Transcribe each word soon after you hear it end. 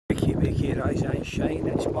wakey, rise and shine,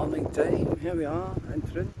 it's morning time. Here we are in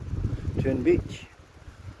Troon Beach.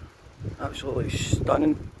 Absolutely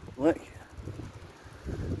stunning. Look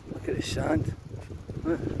at the sand.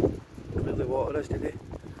 Look where the water is today.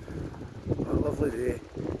 What a lovely day.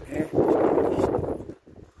 Yeah,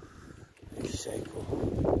 nice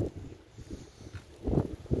cycle.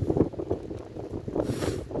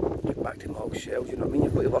 Get back to my old self, you know what I mean?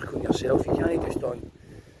 You've got to work on yourself, you can't just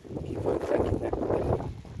keep on thinking that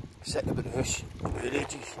sitting about the house for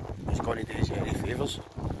ages is going to do us any favours.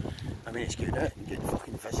 I mean, it's good, good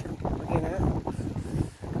fucking physical again,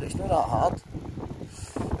 but it's not that hard.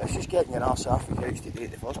 It's just getting your arse off the couch to do it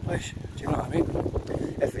in the first place. Do you know what I mean?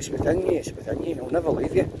 If it's within you, it's within you. It'll never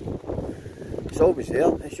leave you. It's always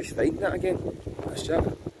there. It's just finding it again. That's it. Do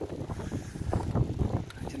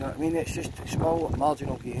you know what I mean? It's just small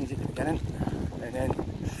marginal gains at the beginning, and then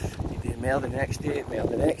you do more the next day, more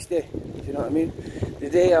the next day. Do you know what I mean?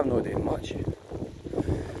 Today I'm not doing much.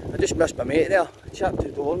 I just missed my mate there. I chatted to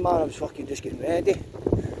the doooon man. I was fucking just getting ready.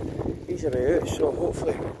 He's away out, so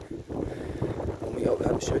hopefully I'll meet up with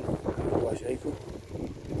him soon. I'll go his cycle.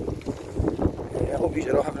 Yeah, I hope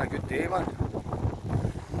you're all having a good day, man.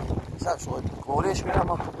 It's absolutely glorious when I'm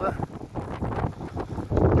up there.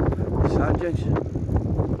 Sand dunes.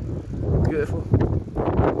 Beautiful.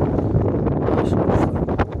 Absolutely stunning.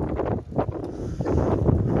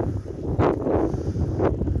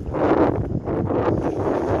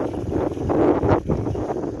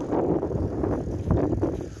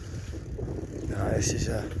 This is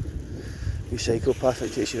a wee cycle path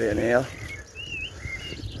that takes you right in the air.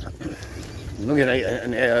 I'm not going right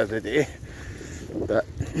in the air every day, but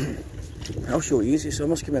I'll show you. The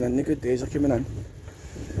summer's coming in, the good days are coming in.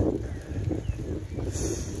 I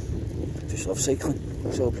just love cycling.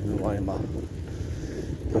 It's all been one of my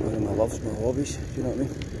loves, my hobbies, do you know what I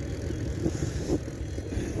mean?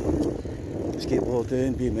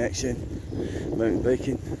 Skateboarding, BMXing, mountain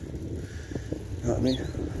biking, you know what I mean?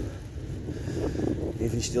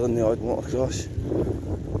 Even stealing the odd watercross.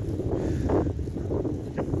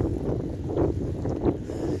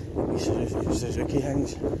 Suzuki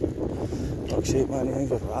things. Fuck's sake, man, the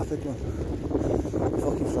things are rapid, man.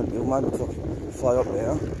 Fucking front wheel, man, would fucking fly up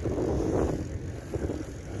there.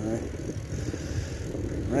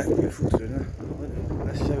 Right, beautiful Troon.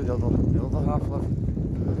 This is how the other half live.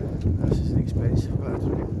 This is the expensive bit of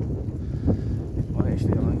Troon. Money to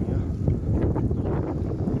stay along here.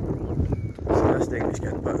 This thing is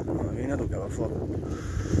good, but I mean, I don't give a fuck.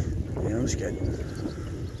 Yeah, I'm just kidding.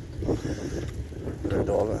 Proud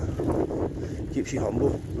of it. Keeps you humble,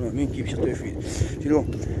 you know what I mean? Keeps you 2 feet. Do you know,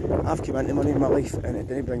 I've come into money in my life and it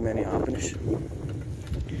didn't bring me any happiness.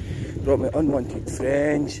 Brought me unwanted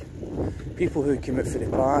friends, people who came out for the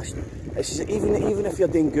past. It's just, even if you're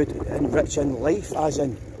doing good and rich in life, as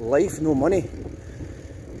in life, no money,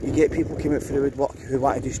 you get people came out for the woodwork who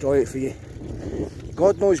want to destroy it for you.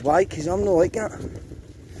 God knows why, because I'm not like that.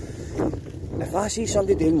 If I see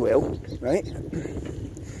somebody doing well, right,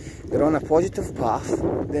 they're on a positive path,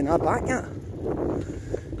 then I back it.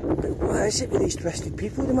 But what is it with these twisted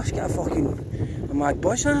people? They must get a mad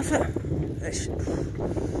buzz off it.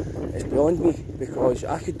 It's beyond me, because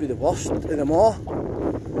I could be the worst of them all.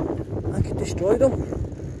 I could destroy them,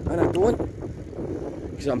 and I don't.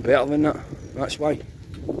 Because I'm better than that, that's why.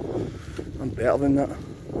 I'm better than that.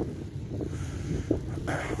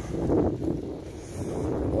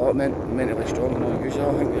 I'm mentally strong and I'll use it,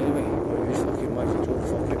 I think, anyway. I'll use fucking my control,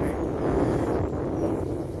 fuck it, mate.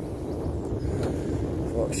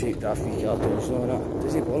 Fuck's sake, daft cartoons and all that.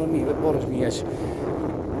 Doesn't bother me. What bothers me is,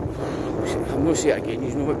 I'm not saying it again, you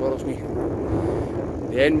know what bothers me.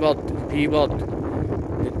 The N word, the P word,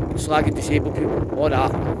 the slagging disabled people, all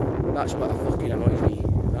that. That's what fucking annoys me.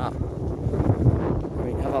 That. I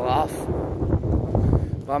mean, have a laugh.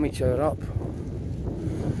 Bam each other up.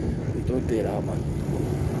 You don't do that, man.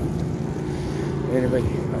 Anyway,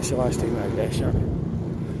 that's the last time I address that.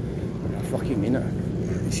 And I fucking mean it.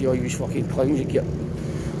 You see all you fucking clowns that get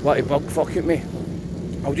want to bug fuck at me,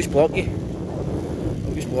 I'll just block you.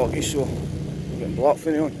 I'll just block you, so I'm getting blocked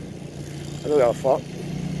from now on. I don't give a fuck.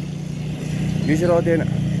 You're all doing it.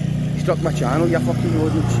 You struck my channel, you fucking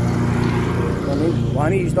rodents. You know what I mean?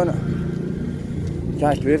 One of you's done it.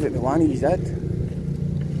 Can't prove it, but one of you's did.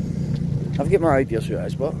 I've got my ideas who it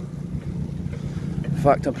is, but in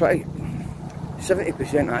fact I'm pretty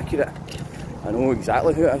 70% accurate. I know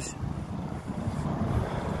exactly who it is.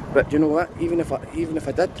 But do you know what? Even if I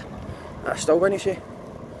did, I still wouldn't say.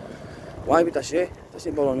 Why would I say? It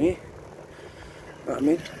doesn't bother me. You know what I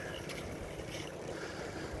mean?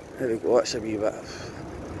 There we go, that's a wee bit,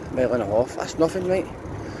 mile and a half. That's nothing, right?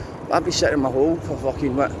 I've been sitting in my hole for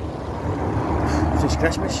fucking what? Since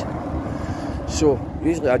Christmas. So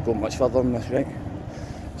usually I'd go much further than this, right?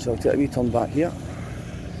 So I'll take a wee turn back here.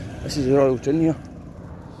 This is the Royal Doon here.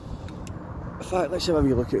 In fact, let's have a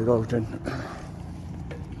wee look at the Royal Doon.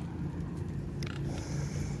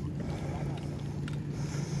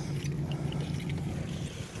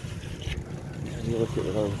 Have a look at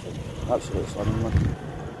the Royal Doon. Absolutely stunning, man.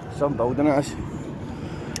 Some building it is.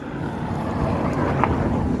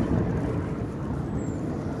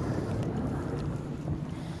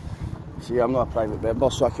 See, I'm not a private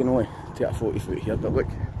member, so I can only take a 40 foot here, but look,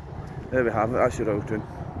 there we have it, that's the Royal Doon.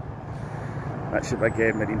 That's the big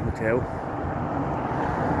Marine Hotel.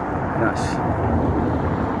 And that's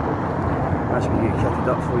where you get kitted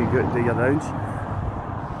up before you go to do your rounds.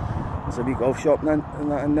 There's a wee golf shop and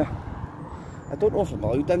that in there. I don't know if I'm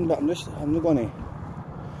allowed in, but I'm not going to, you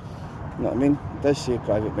know what I mean? It does say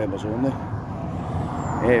private members only.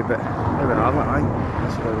 But there we have it, aye.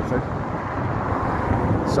 That's the Royal Doon.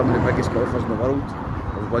 Some of the biggest golfers in the world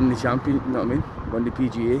have won the champion, you know what I mean? Won the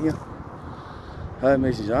PGA here. How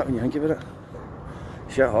amazing is that when you think about it?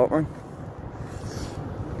 Shit hot, man.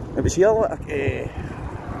 It was here like, I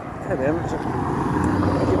can't remember,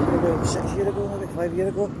 maybe 6 years ago, maybe 5 years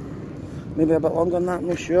ago. Maybe a bit longer than that, I'm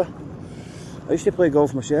not sure. I used to play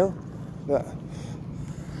golf myself, but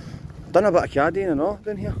I've done a bit of caddying and all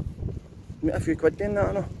down here. Made a few quid doing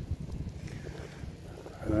that and all.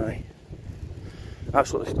 Aye.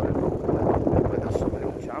 Absolutely stunning. There's some of the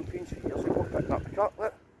old champions years ago picking up the cup,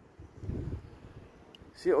 look.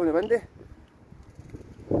 See it on the window?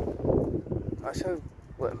 That's how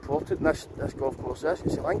important this golf course is.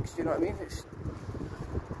 It's the links, do you know what I mean? It's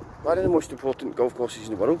one of the most important golf courses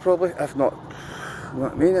in the world probably, if not, you know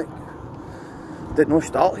what I mean? It did not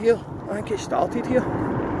start here. I think it started here.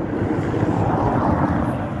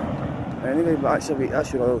 Anyway, but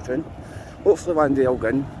that's your Royal Doon. Hopefully one day I'll go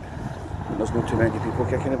in. There's not too many people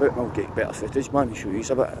kicking about and I'll get better footage, man, and show you a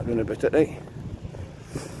bit around about it, right?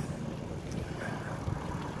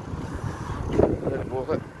 There we go,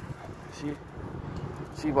 look.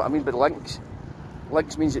 See what I mean by the links?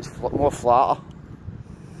 Links means it's more flatter.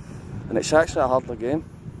 And it's actually a harder game.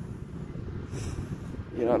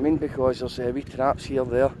 You know what I mean? Because there's wee traps here,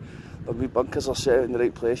 there. The wee bunkers are set out in the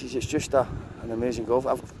right places. It's just an amazing golf.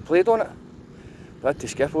 I've played on it. I had to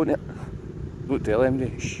skip on it. Don't tell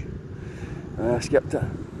anybody. Shh. I skipped it.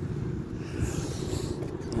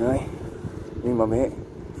 Aye. Me and my mate.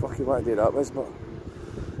 Fucking what I did that was, but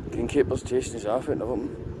greenkeeper's chasing us off it, and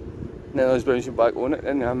then I was bouncing back on it,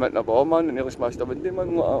 and I'm hitting a ball, man, and nearly smashed the window,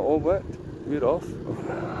 man. Like, oh, what? We're off.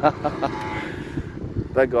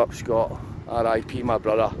 Big up, Scott. R.I.P. my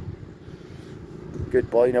brother.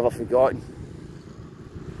 Good boy, never forgotten.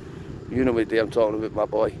 You know what day I'm talking about, my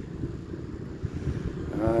boy.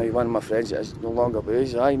 Aye, one of my friends that is no longer with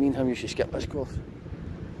us. Aye, me and him used to skip this course.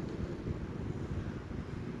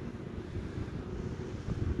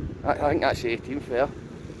 I think that's the 18th there.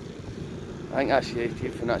 I think that's the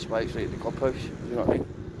 18th and that's why it's right at the clubhouse. You know what I mean?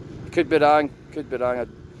 Could be wrong, could be wrong. I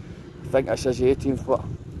think this is the 18th, but...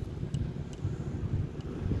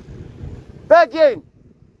 Biggin!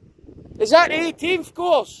 Is that the 18th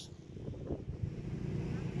course?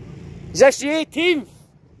 Is this the 18th?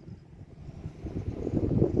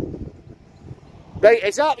 Right,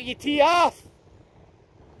 is that where you tee off?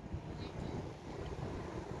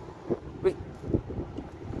 Wait.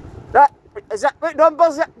 That, is that, what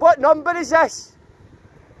number is this?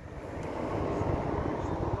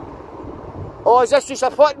 Oh, is this just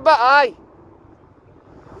a putting bit? Aye.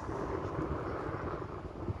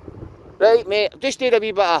 Right, mate, just did a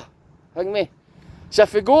wee bit of, hang me. So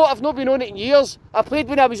if we go, I've not been on it in years. I played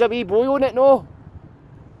when I was a wee boy on it, no.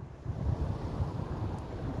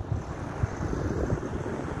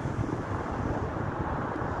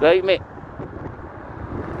 Right, mate.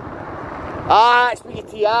 Ah, that's where you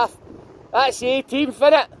tee off. That's the 18th,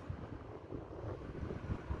 innit?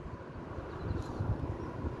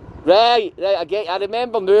 Right, I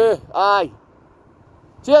remember now. Aye.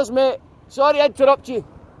 Cheers, mate. Sorry to interrupt you.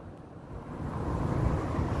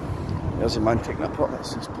 There's a man taking a putt.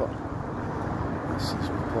 That's his putt. That's his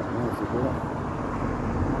putt now if we go there.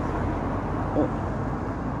 Oh.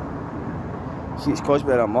 See, it's caused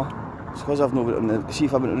by a more. It's because I've not got on the, see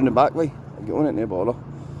if I went around the back way, I'd get on it, no bother.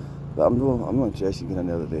 But I'm not interested in getting in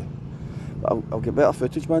the other day. But I'll get better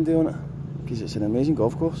footage one day on it, because it's an amazing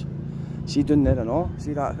golf course. See down there and all,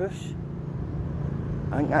 see that house?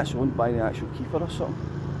 I think that's owned by the actual keeper or something.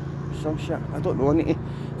 Some shit, I don't know, I need to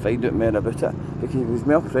find out more about it. Because it was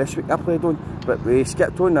more Prestwick I played on, but we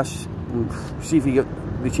skipped on this, and see if you get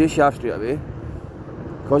the chase shaft straight away.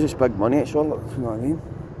 Because it's big money, it's all, you know what I mean?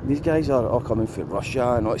 These guys are all coming from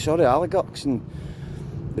Russia and it's all the oligarchs and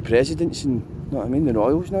the presidents and, you know what I mean, the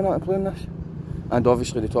royals and all that are playing this. And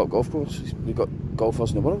obviously the top golf courses, we've got golfers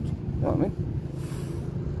in the world, you know what I mean?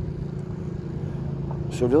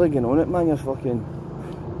 So really getting on it, man, you're fucking,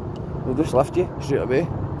 they'll just lift you straight away, do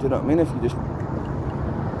you know what I mean? If you just,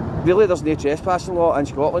 really there's no trespassing law in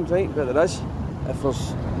Scotland, right, but there is, if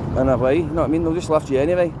there's in a way, you know what I mean, they'll just lift you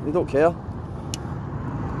anyway, they don't care.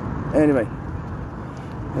 Anyway,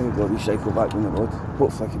 let me go recycle back on the road.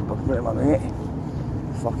 Hopefully I can bump into my mate.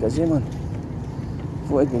 Fuck is he, man?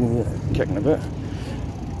 Thought I'd been here kicking about.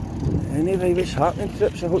 Anyway, what's happening,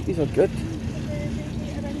 trips? I hope these are good.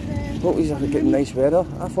 Hope these are getting nice weather.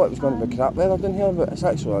 I thought it was going to be crap weather down here, but it's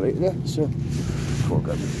actually alright there. So, thought I'd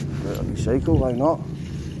get a recycle, why not?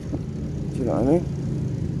 Do you know what I mean?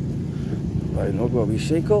 Why not go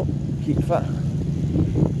recycle? Keep fit.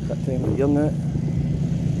 Fit time of year now.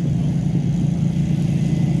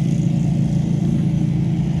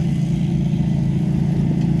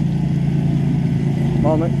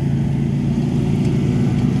 Morning.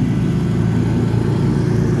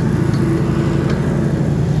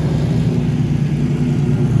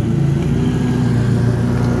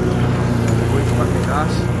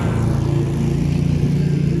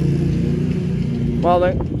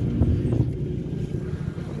 Morning.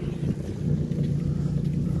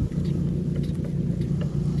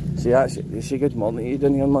 See, that's it. You see, good morning to you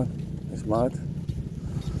down here, man. It's mad.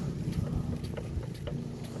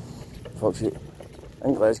 Fuck's sake.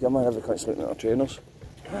 In Glasgow, man, every cunt's looking at our trainers.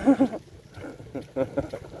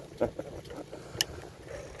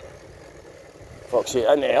 Fuck's sake,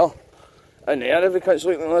 in there, every cunt's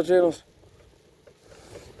looking at our trainers.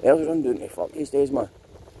 There's run down to fuck these days, man.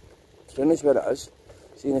 Training's where it is.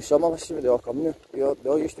 See, in the summer, this is where they all come now. They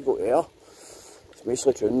all used to go to air. It's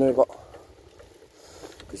mostly true now, but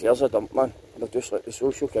because there's a dump, man. They've just let the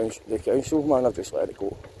council, man, they've just let it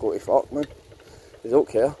go to fuck, man. They don't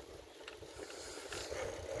care.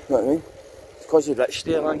 You know what I mean? It's because the rich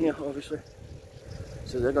stay along here, obviously.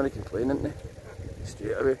 So they're going to complain, aren't they?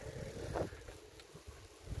 Straight away.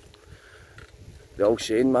 The old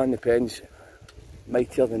saying, man, the pen's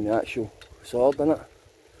mightier than the actual sword, innit?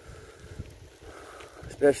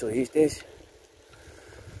 Especially these days.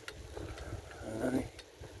 Aye.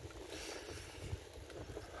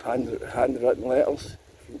 Handwritten letters.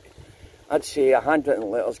 I'd say a handwritten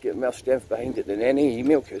letter's got more strength behind it than any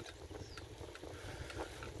email could.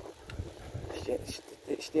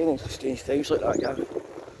 It's staying in strange times like that, yeah.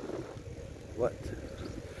 What?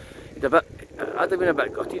 I'd have been a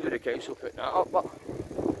bit gutted with the council putting that up, but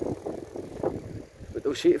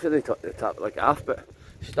they'll see it for the tap like half, but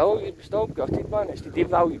still gutted, man. It's to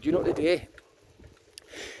devalue, do you know what they do?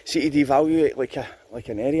 See, to devalue it like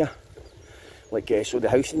an area, like so the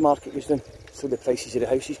housing market goes down, so the prices of the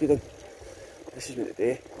houses go down. This is what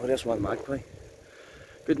they do. Oh, there's one magpie.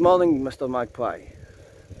 Good morning, Mr. Magpie.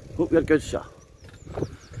 Hope you're good, sir.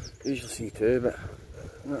 Usually see two, but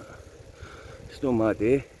no, it's not my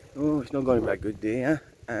day. Oh, it's not going to be a good day, huh?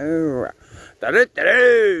 Oh,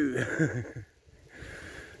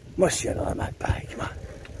 must you know a magpie, come on.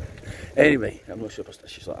 Anyway, I'm not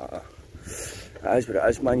superstitious like that. That is what it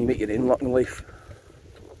is, man. You make your own luck in life.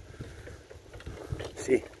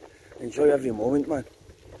 See, enjoy every moment, man.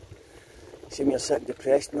 See, when you're sitting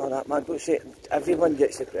depressed and all that, man, don't say it. Everyone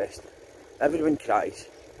gets depressed. Everyone cries.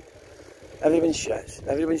 Everyone shits.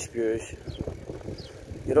 Everyone spews.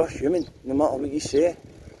 You're all human, no matter what you say.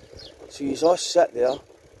 So you just sit there,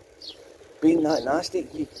 being that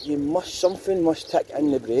nasty. Something must tick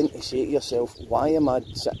in the brain to say to yourself, why am I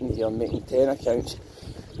sitting here making 10 accounts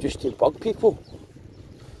just to bug people?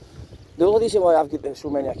 The only reason why I've got so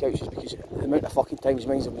many accounts is because the amount of fucking times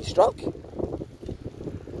mine have been struck.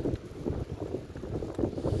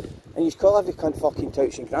 And you call every cunt fucking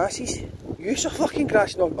touts and grasses. Use a fucking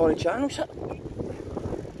grass on the channel, shit.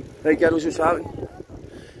 Right, girls, what's happening?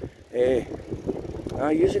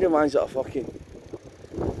 Usually the ones that are fucking...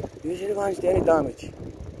 Usually the ones doing any damage. You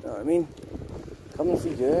know what I mean? Coming for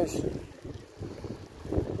years.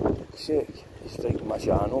 Sick. He's striking my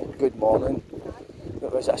channel. Good morning.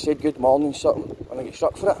 What was it? I said good morning something and I get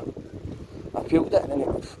struck for it. I peeled it and then it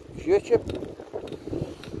was YouTube.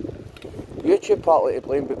 YouTube partly to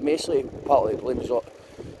blame, but mostly partly to blame is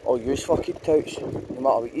all yous fucking touts. No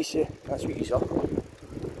matter what you say, that's what you are.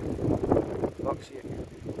 Fuck's sake.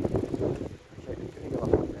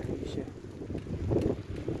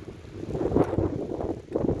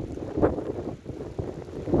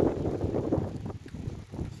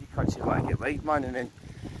 Right, man, and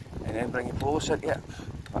then bring a police into it.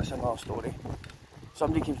 That's another story.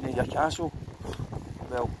 Somebody comes into your castle,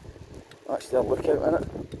 well, That's their lookout, innit?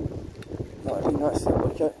 I mean, that's their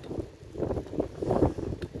lookout.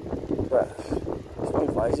 But it's not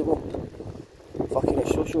advisable. Fucking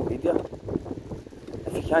social media.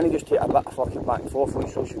 If you can't just take a bit of fucking back and forth on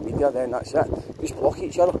social media, then that's it. Just block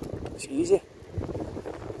each other. It's easy.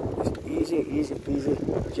 It's easy peasy.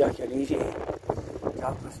 Jack and easy.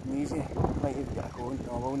 Capitalist and easy. Might even get a going,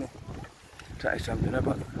 no, I won't. Try to swim down a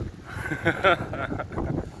bit.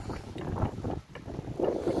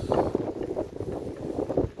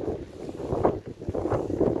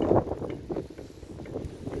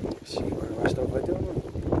 See, am I still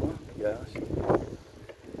videoing? Yeah, I see.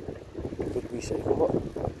 Good recycle,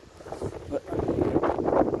 but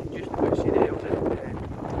just put see the else in the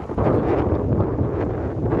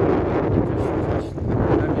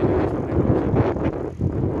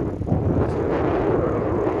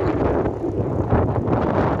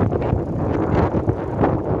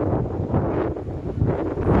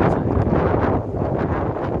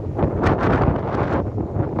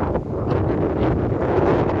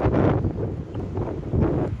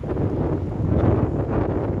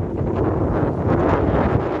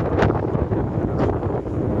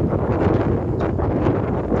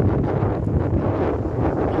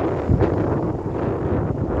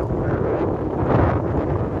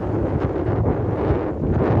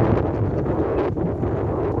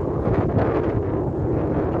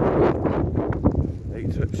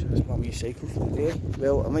trips. That's my wee cycle for the day.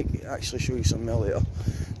 Well, I might actually show you some more later.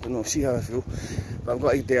 Don't know, see how I feel. But I've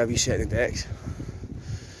got to do a wee set of the decks.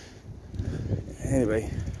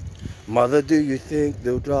 Anyway, mother, do you think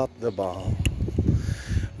they'll drop the bomb?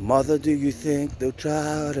 Mother, do you think they'll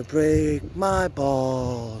try to break my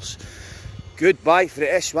balls? Goodbye for the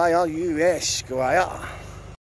SYRUS, Squire.